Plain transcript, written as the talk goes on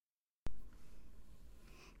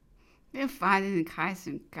Wir fanden den Kreis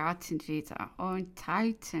im Garten wieder und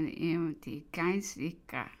teilten ihm die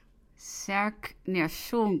geistliche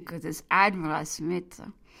Zerknirschung des Admirals mit.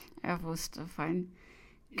 Er wusste von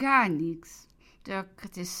gar nichts durch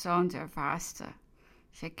die sonderbarste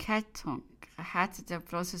Verkettung. Er hatte der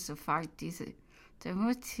bloße sofort diese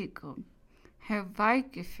Demütigung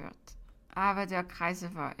herbeigeführt. Aber der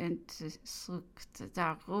Kaiser war entzückt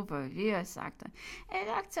darüber, wie er sagte. Er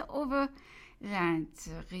dachte über Land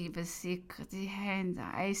riebe sich die Hände.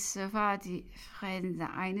 Es war die Fremde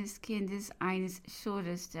eines Kindes, eines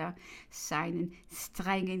Schulers, der seinen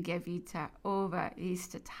strengen Gebieter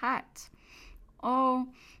oberlistet hat. Oh,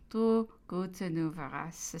 du gute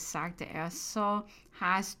Nuveras, sagte er, so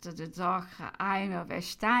hast du doch einmal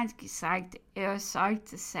Verstand gesagt, er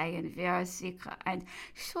sollte sehen, wer sich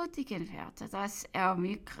entschuldigen werde, dass er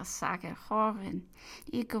mich sagen hören.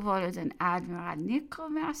 Ich wolle den Admiral nicht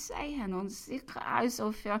mehr sehen und sich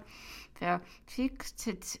also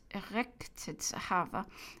verpflichtet errichtet habe,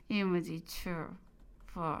 ihm die Tür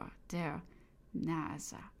vor der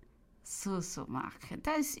Nase zuzumachen.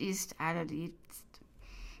 Das ist allerliebst.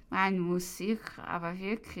 Man muss sich aber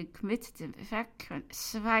wirklich mit dem Verkehr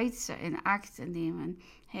Schweizer in Acht nehmen.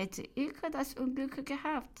 Hätte ich das Unglück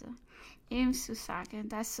gehabt, ihm zu sagen,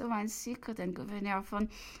 dass man sicher den Gouverneur von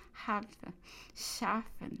Halle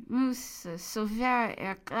schaffen müsse, so wäre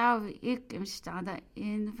er, glaube ich, imstande,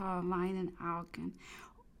 ihn vor meinen Augen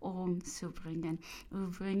umzubringen.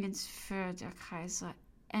 Übrigens für der Kaiser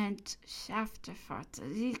entschaffte fort,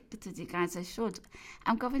 liegte die ganze Schuld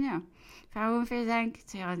am Gouverneur. Warum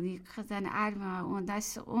verlangt er nicht den Admiral und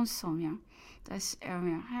das Unsummer, dass er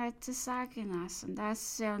mir hätte sagen lassen,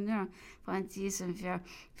 dass er nur von diesem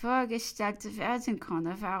vorgestellt werden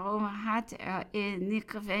konnte? Warum hat er ihn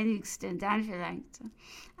nicht wenigstens dann verlangt,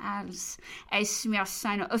 als es mir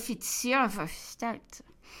seine Offizier vorstellte?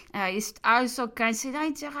 Er ist also ganz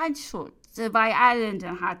allein daran schuld. Bei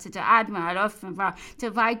allen hatte der Admiral offenbar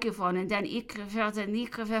dabei gewonnen, denn ich würde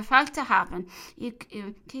nicht verfolgt haben. Ich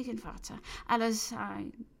im Gegenwart aller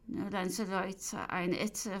seine Leute ein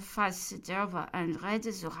etwas derbe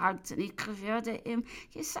Anrede zu halten. Ich würde ihm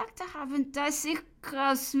gesagt haben, dass ich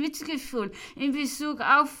aus Mitgefühl in Bezug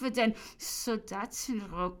auf den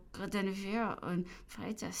Soldatenrock, den wir und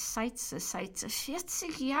weiter seit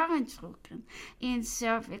 40 Jahren trugen, ihn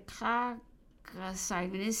sehr beklagt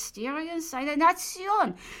sein Ministerium, seine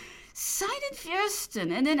Nation, seinen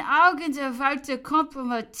Fürsten in den Augen der Welt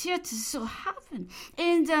kompromittiert zu haben,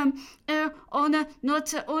 indem er ohne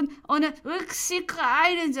Note und ohne Rücksicht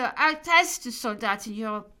einen der ältesten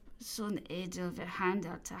Soldaten so edel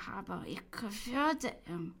behandelt habe. Ich würde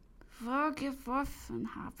ihm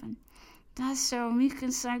vorgeworfen haben, dass er mich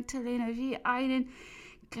in St. Helena wie einen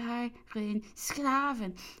geilen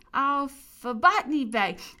Sklaven auf Botany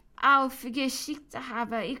Bay aufgeschickt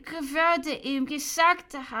habe. Ich würde ihm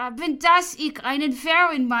gesagt haben, dass ich einen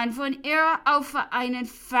fairen Mann von ihr auf einen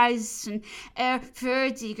falschen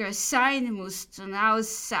ehrwürdiger sein musste,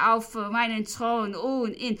 aus auf meinen Thron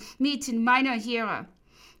und inmitten meiner Heere.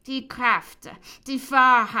 Die Kraft, die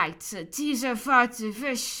Wahrheit dieser Worte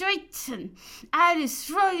verschütten alles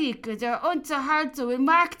Fröhliche der Unterhaltung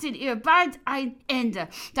machten ihr bald ein Ende,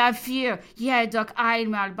 da wir jedoch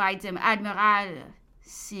einmal bei dem Admiral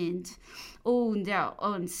sind und er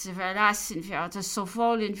uns verlassen wird, so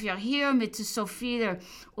wollen wir hiermit so viel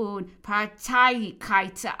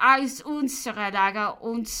Unparteilichkeit als unsere Lage,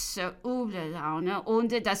 unsere üble Laune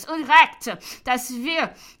und das Unrecht, das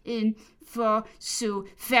wir in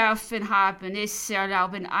vorzuwerfen haben, es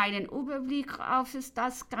erlauben einen Überblick auf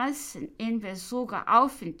das Ganze in Bezug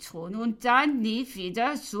auf den Thron und dann nie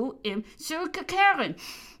wieder zu ihm zurückkehren.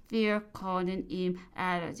 Wir können ihm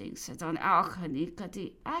allerdings dann auch nicht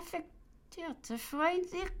die affektierte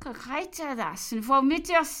Freundlichkeit erlassen, womit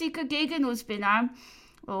er sich gegen uns benahm,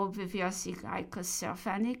 ob wir sich eigentlich sehr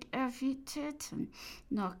wenig erwiderten,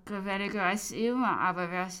 noch weniger als immer,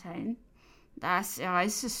 aber wir sehen, dass er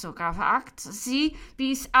es sogar wagt, sie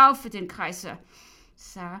bis auf den Kaiser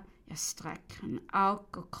sah erstrecken. Auch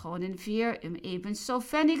können wir ihm ebenso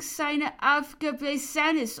wenig seine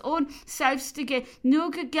aufgeblasenes und selbst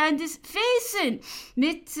genügendes Wesen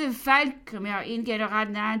mit welchem er ihn General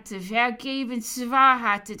nannte, vergeben. Zwar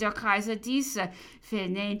hatte der Kaiser diese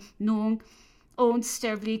Vernehmung uns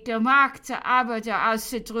der Blick gemacht, aber der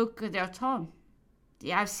Ausdruck der Ton,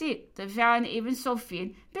 die Absicht, wären ebenso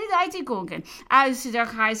viel Beleidigungen. Als der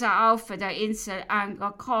Kaiser auf der Insel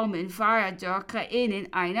angekommen war, er dort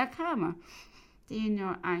in einer Kammer, die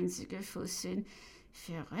nur einzige Füße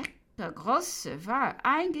verreckt Der Große war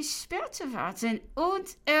eingesperrt worden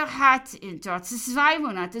und hat ihn dort 2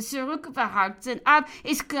 Monate zurückbehalten, aber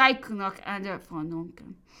ist gleich noch an der Wohnung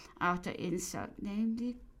auf der Insel,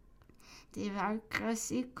 nämlich die welche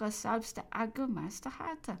sicher selbst der Argermeister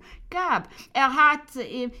hatte, gab. Er hatte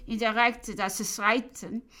ihm indirekt das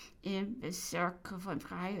Reiten im Bezirk von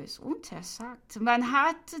Freies untersagt. Man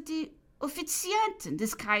hatte die Offizianten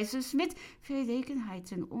des Kaisers mit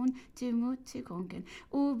Verlegenheiten und Demütigungen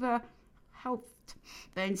überhaupt,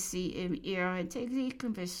 wenn sie in ihren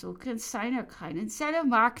täglichen Besuchen seiner kleinen Zelle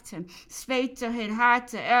machten. Späterhin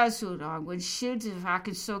hatte er so lang und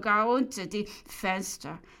Schildewagen sogar unter die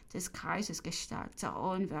Fenster des Kaisers gestellt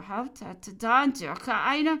und behauptete dann durch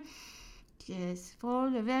eine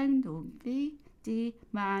volle Wendung, wie die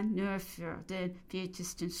man nur für den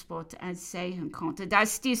weitesten Spot ansehen konnte,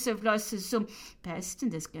 dass diese bloß zum Besten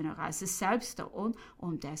des Generals selbst und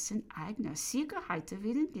um dessen eigener Sicherheit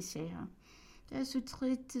willen geschehe. Der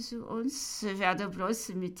Zutritt zu uns werde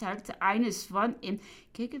bloß mittels eines von ihm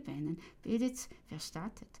Gegenbänden billig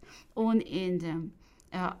verstattet und in dem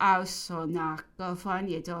außer nach von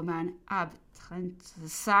jedermann abtrennt,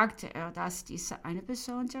 sagte er, dass diese eine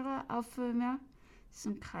besondere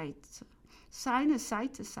Aufmerksamkeit seine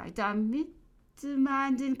Seite sei, damit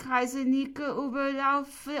man den Kaiser nicht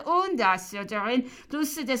überlaufe und dass er darin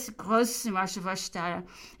Lust des großen Marsches verstehe.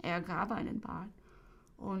 Er gab einen Ball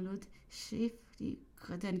und schrieb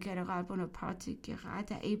den General Bonaparte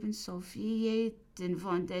gerade ebenso wie jeden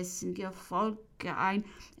von dessen Gefolge ein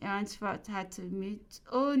Antwort hatte mit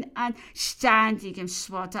unanständigem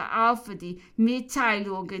Spott auf die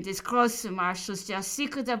Mitteilungen des großen Marschalls, der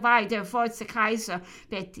sicher dabei der Volks Kaiser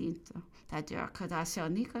bediente. Dadurch, dass er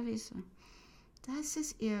nicht gewisse, dass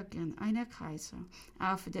es irgendeiner Kaiser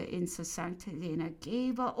auf der Insel St. Helena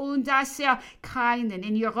gebe und dass er keinen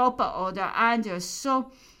in Europa oder anders so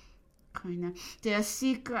könne, der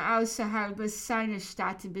sicher außerhalb seiner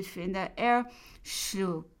Staaten befinde. Er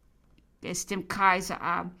schlug es dem Kaiser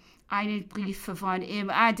ab, einen Brief von ihm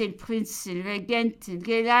an den Prinzen, Regenten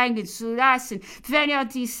gelangen zu lassen, wenn er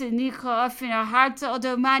diese nicht offen erhalte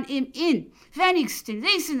oder man ihm ihn wenigstens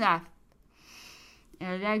lesen darf.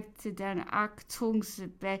 Er legte dann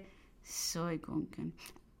Achtungsbezeugungen,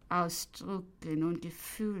 Ausdrücken und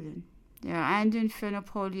Gefühlen der anderen für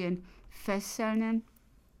Napoleon fesseln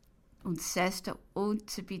und setzte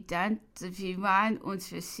unbedingt, wie man uns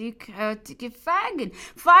versicherte, gefangen,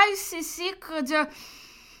 weil sie sicher der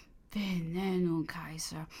Benennung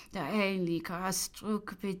Kaiser der ähnliche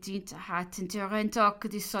Ausdruck bedient hatten, deren doch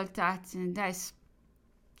die Soldaten des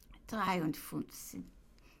 53.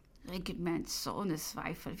 Regiments ohne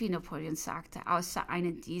Zweifel, wie Napoleon sagte, außer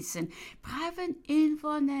einen diesen braven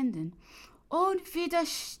Invaliden und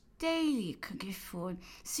widerstehlichen Gefühlen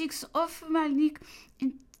sich offenbar nicht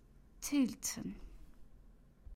enthielten.